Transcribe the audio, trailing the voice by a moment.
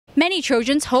Many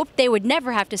Trojans hoped they would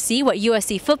never have to see what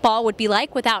USC football would be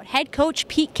like without head coach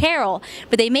Pete Carroll,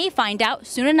 but they may find out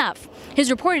soon enough.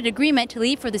 His reported agreement to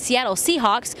leave for the Seattle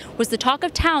Seahawks was the talk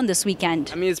of town this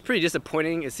weekend. I mean, it's pretty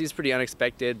disappointing. It seems pretty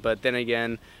unexpected, but then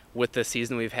again, with the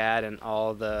season we've had and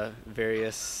all the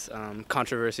various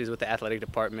controversies with the athletic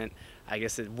department, I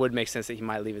guess it would make sense that he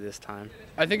might leave at this time.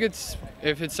 I think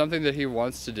if it's something that he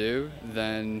wants to do,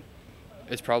 then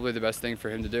it's probably the best thing for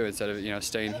him to do instead of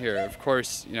staying here. Of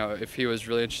course, if he was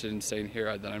really interested in staying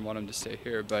here, then I'd want him to stay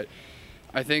here. But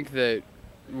I think that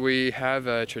we have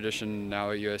a tradition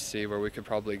now at USC where we could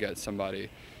probably get somebody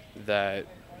that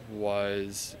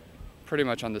was pretty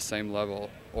much on the same level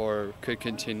or could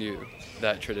continue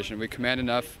that tradition. We command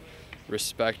enough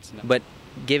respect. But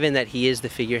given that he is the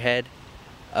figurehead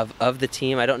of the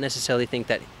team, I don't necessarily think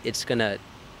that it's going to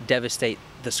devastate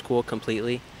the school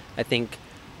completely. I think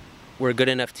we're a good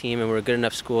enough team and we're a good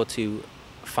enough school to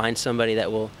find somebody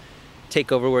that will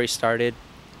take over where he started.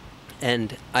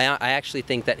 And I actually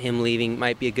think that him leaving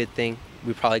might be a good thing.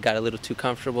 We probably got a little too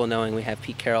comfortable knowing we have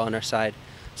Pete Carroll on our side.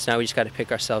 So now we just got to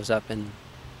pick ourselves up and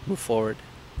move forward.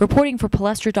 Reporting for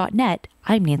Palestra.net,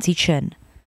 I'm Nancy Chen.